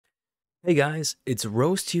Hey guys, it's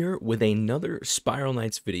Roast here with another Spiral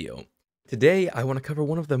Knights video. Today, I want to cover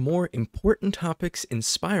one of the more important topics in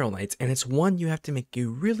Spiral Knights, and it's one you have to make a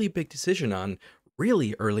really big decision on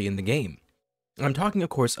really early in the game. I'm talking, of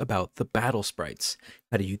course, about the battle sprites.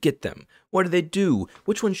 How do you get them? What do they do?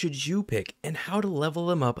 Which one should you pick? And how to level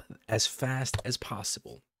them up as fast as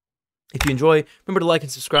possible. If you enjoy, remember to like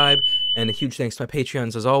and subscribe, and a huge thanks to my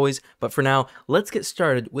Patreons as always. But for now, let's get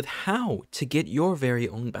started with how to get your very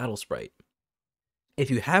own battle sprite.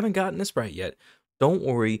 If you haven't gotten a sprite yet, don't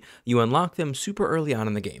worry, you unlock them super early on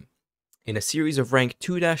in the game. In a series of rank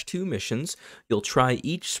 2-2 missions, you'll try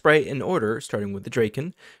each sprite in order, starting with the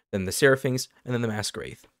Drakon, then the Seraphynx, and then the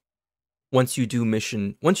Maskeraith. Once you do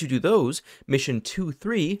those, mission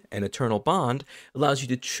 2-3, an Eternal Bond, allows you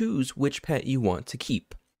to choose which pet you want to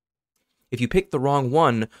keep. If you pick the wrong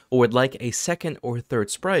one, or would like a second or third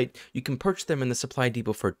sprite, you can purchase them in the supply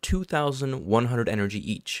depot for 2,100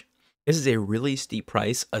 energy each. This is a really steep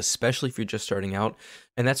price, especially if you're just starting out,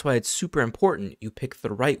 and that's why it's super important you pick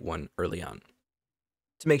the right one early on.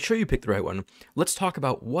 To make sure you pick the right one, let's talk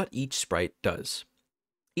about what each sprite does.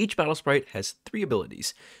 Each battle sprite has 3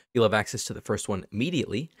 abilities. You'll have access to the first one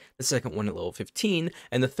immediately, the second one at level 15,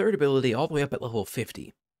 and the third ability all the way up at level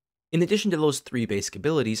 50. In addition to those 3 basic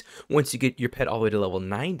abilities, once you get your pet all the way to level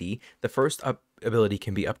 90, the first ability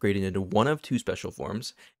can be upgraded into one of 2 special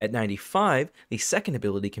forms. At 95, the second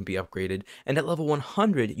ability can be upgraded, and at level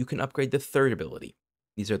 100, you can upgrade the third ability.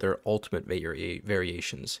 These are their ultimate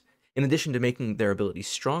variations. In addition to making their abilities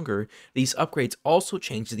stronger, these upgrades also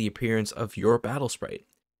change the appearance of your battle sprite.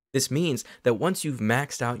 This means that once you've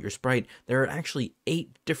maxed out your sprite, there are actually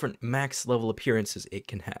 8 different max level appearances it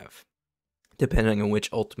can have, depending on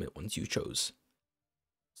which ultimate ones you chose.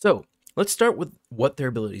 So, let's start with what their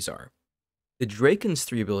abilities are. The Drakon's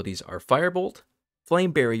 3 abilities are Firebolt,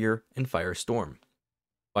 Flame Barrier, and Firestorm.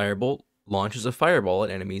 Firebolt launches a fireball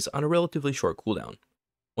at enemies on a relatively short cooldown.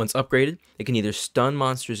 Once upgraded, it can either stun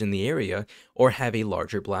monsters in the area or have a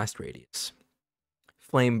larger blast radius.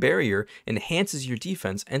 Flame Barrier enhances your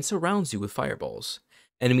defense and surrounds you with fireballs.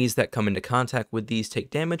 Enemies that come into contact with these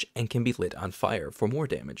take damage and can be lit on fire for more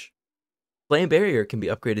damage. Flame Barrier can be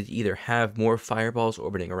upgraded to either have more fireballs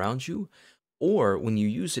orbiting around you, or when you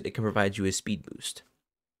use it, it can provide you a speed boost.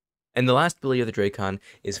 And the last ability of the Drakon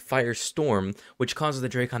is Firestorm, which causes the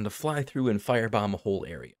Drakon to fly through and firebomb a whole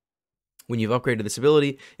area. When you've upgraded this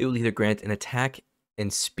ability, it will either grant an attack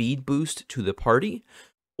and speed boost to the party,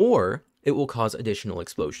 or it will cause additional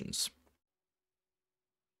explosions.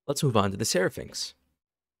 Let's move on to the Seraphynx.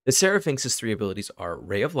 The Seraphynx's 3 abilities are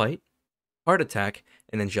Ray of Light, Heart Attack,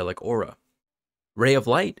 and Angelic Aura. Ray of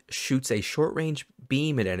Light shoots a short-range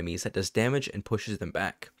beam at enemies that does damage and pushes them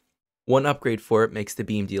back. One upgrade for it makes the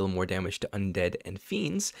beam deal more damage to undead and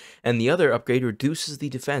fiends, and the other upgrade reduces the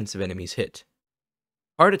defense of enemies hit.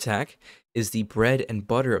 Heart Attack is the bread and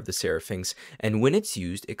butter of the Seraphynx, and when it's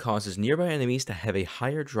used, it causes nearby enemies to have a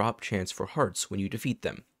higher drop chance for hearts when you defeat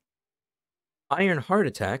them. Iron Heart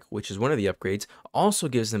Attack, which is one of the upgrades, also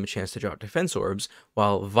gives them a chance to drop defense orbs,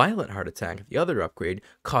 while Violent Heart Attack, the other upgrade,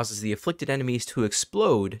 causes the afflicted enemies to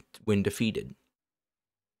explode when defeated.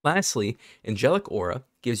 Lastly, Angelic Aura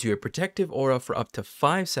gives you a protective aura for up to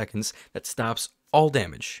 5 seconds that stops all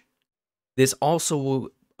damage. This also will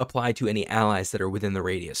apply to any allies that are within the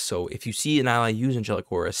radius, so if you see an ally use Angelic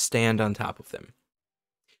Aura, stand on top of them.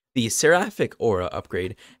 The Seraphic Aura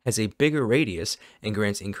upgrade has a bigger radius and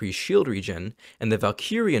grants increased shield regen, and the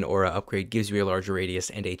Valkyrian Aura upgrade gives you a larger radius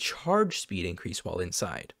and a charge speed increase while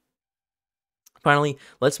inside. Finally,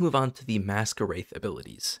 let's move on to the Maskeraith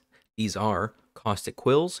Abilities. These are Caustic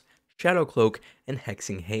Quills, Shadow Cloak, and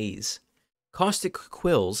Hexing Haze. Caustic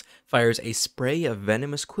Quills fires a spray of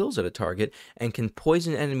venomous quills at a target and can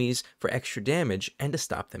poison enemies for extra damage and to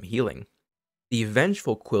stop them healing. The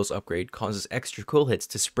Vengeful Quills upgrade causes extra quill hits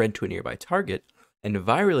to spread to a nearby target, and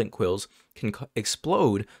Virulent Quills can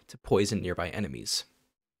explode to poison nearby enemies.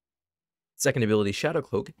 Second ability, Shadow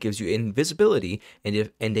Cloak, gives you invisibility and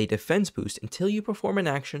a defense boost until you perform an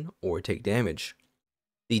action or take damage.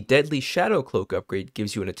 The Deadly Shadow Cloak upgrade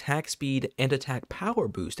gives you an attack speed and attack power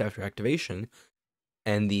boost after activation,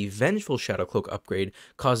 and the Vengeful Shadow Cloak upgrade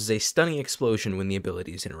causes a stunning explosion when the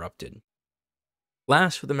ability is interrupted.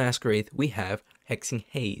 Last for the Maskeraith, we have Hexing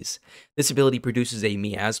Haze. This ability produces a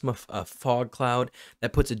miasma, a fog cloud,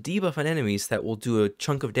 that puts a debuff on enemies that will do a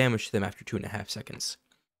chunk of damage to them after 2.5 seconds.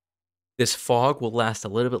 This fog will last a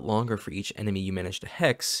little bit longer for each enemy you manage to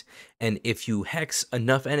hex, and if you hex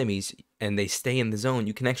enough enemies and they stay in the zone,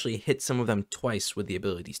 you can actually hit some of them twice with the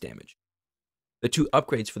ability's damage. The two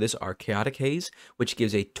upgrades for this are Chaotic Haze, which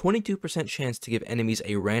gives a 22% chance to give enemies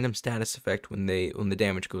a random status effect when the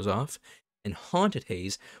damage goes off, and Haunted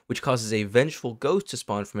Haze, which causes a vengeful ghost to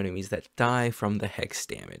spawn from enemies that die from the hex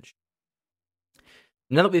damage.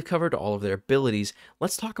 Now that we've covered all of their abilities,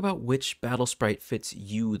 let's talk about which battle sprite fits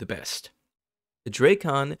you the best. The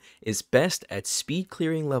Drakon is best at speed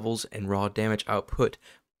clearing levels and raw damage output,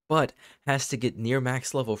 but has to get near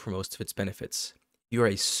max level for most of its benefits. If you are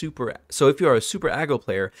a super aggro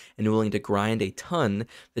player and willing to grind a ton,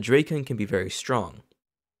 the Drakon can be very strong.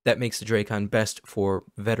 That makes the Drakon best for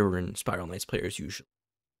veteran Spiral Knights players usually.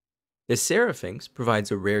 The Seraphynx provides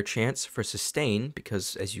a rare chance for sustain,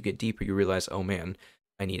 because as you get deeper you realize, oh man,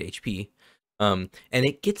 I need HP. And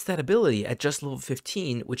it gets that ability at just level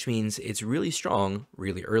 15, which means it's really strong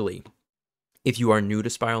really early. If you are new to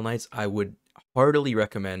Spiral Knights, I would heartily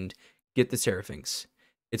recommend get the Seraphynx.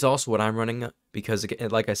 It's also what I'm running because,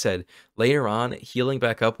 like I said, later on, healing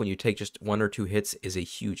back up when you take just 1 or 2 hits is a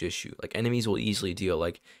huge issue. Like, enemies will easily deal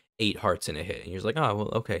like 8 hearts in a hit, and you're just like, oh,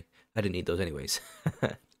 well, okay, I didn't need those anyways.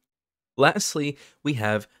 Lastly, we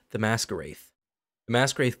have the Maskeraith. The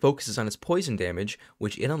Maskeraith focuses on its poison damage,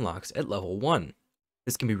 which it unlocks at level 1.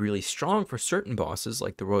 This can be really strong for certain bosses,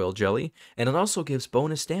 like the Royal Jelly, and it also gives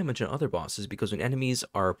bonus damage on other bosses, because when enemies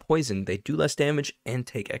are poisoned, they do less damage and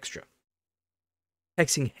take extra.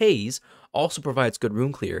 Hexing Haze also provides good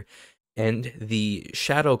room clear, and the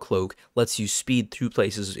Shadow Cloak lets you speed through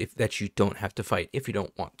places that you don't have to fight if you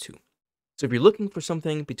don't want to. So if you're looking for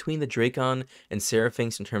something between the Drakon and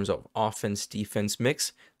Seraphynx in terms of offense-defense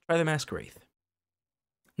mix, try the Maskeraith.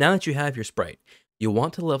 Now that you have your sprite, you'll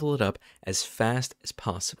want to level it up as fast as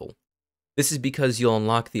possible. This is because you'll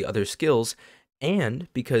unlock the other skills, and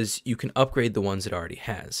because you can upgrade the ones it already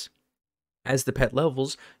has. As the pet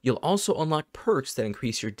levels, you'll also unlock perks that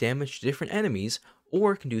increase your damage to different enemies,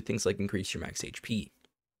 or can do things like increase your max HP.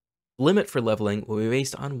 The limit for leveling will be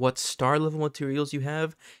based on what star level materials you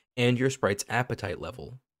have, and your sprite's appetite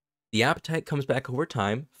level. The appetite comes back over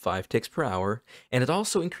time, 5 ticks per hour, and it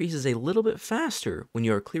also increases a little bit faster when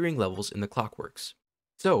you are clearing levels in the clockworks.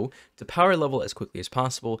 So, to power level as quickly as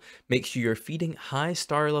possible, make sure you're feeding high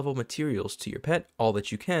star level materials to your pet all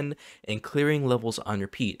that you can, and clearing levels on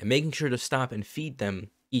repeat, and making sure to stop and feed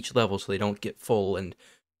them each level so they don't get full and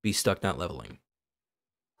be stuck not leveling.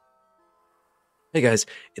 Hey guys,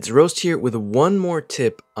 it's Roast here with one more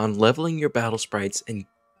tip on leveling your battle sprites and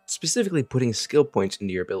specifically putting skill points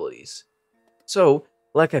into your abilities. So,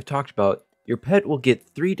 like I've talked about, your pet will get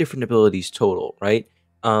 3 different abilities total, right?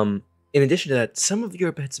 In addition to that, some of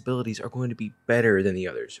your pet's abilities are going to be better than the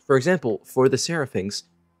others. For example, for the Seraphynx,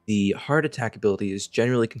 the Heart Attack ability is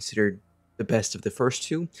generally considered the best of the first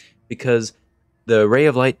 2, because the Ray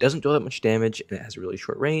of Light doesn't do that much damage and it has a really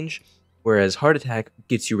short range, whereas Heart Attack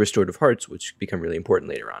gets you Restorative Hearts, which become really important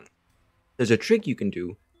later on. There's a trick you can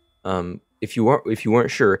do, if you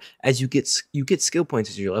weren't sure, as you get skill points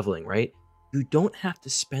as you're leveling, right? You don't have to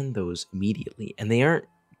spend those immediately, and they aren't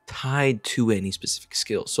tied to any specific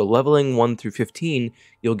skill. So leveling 1 through 15,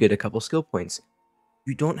 you'll get a couple skill points.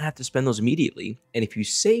 You don't have to spend those immediately, and if you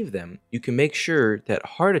save them, you can make sure that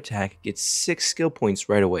Heart Attack gets 6 skill points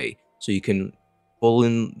right away. So you can full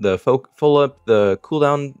up the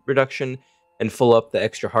cooldown reduction and full up the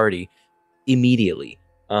extra hardy immediately.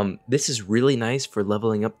 This is really nice for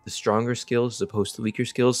leveling up the stronger skills as opposed to weaker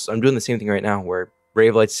skills. So I'm doing the same thing right now, where Ray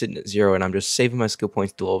of Light's sitting at 0, and I'm just saving my skill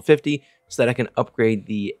points to level 50 so that I can upgrade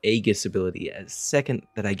the Aegis ability as second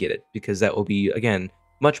that I get it, because that will be, again,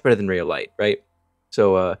 much better than Ray of Light, right?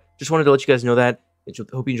 So just wanted to let you guys know that.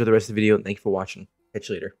 Hope you enjoy the rest of the video, and thank you for watching. Catch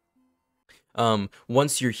you later.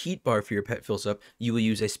 Once your heat bar for your pet fills up, you will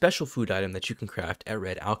use a special food item that you can craft at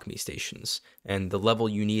red alchemy stations, and the level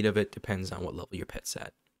you need of it depends on what level your pet's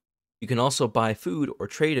at. You can also buy food or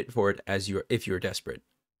trade it for it if you're desperate.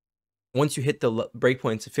 Once you hit the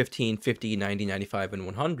breakpoints of 15, 50, 90, 95, and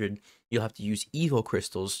 100, you'll have to use Evo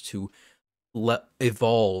crystals to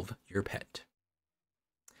evolve your pet.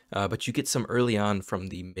 But you get some early on from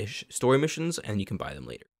the story missions, and you can buy them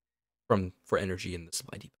later for energy in the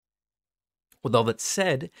supply depot. With all that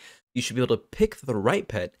said, you should be able to pick the right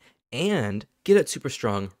pet and get it super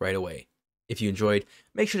strong right away. If you enjoyed,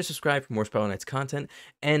 make sure to subscribe for more Spiral Knights content,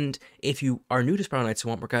 and if you are new to Spiral Knights and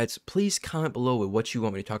want more guides, please comment below with what you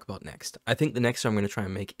want me to talk about next. I think the next one I'm going to try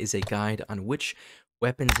and make is a guide on which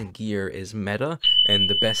weapons and gear is meta and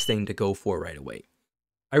the best thing to go for right away.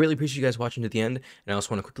 I really appreciate you guys watching to the end, and I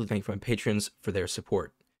also want to quickly thank my patrons for their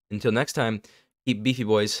support. Until next time, keep beefy,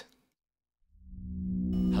 boys.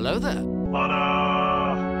 Hello there.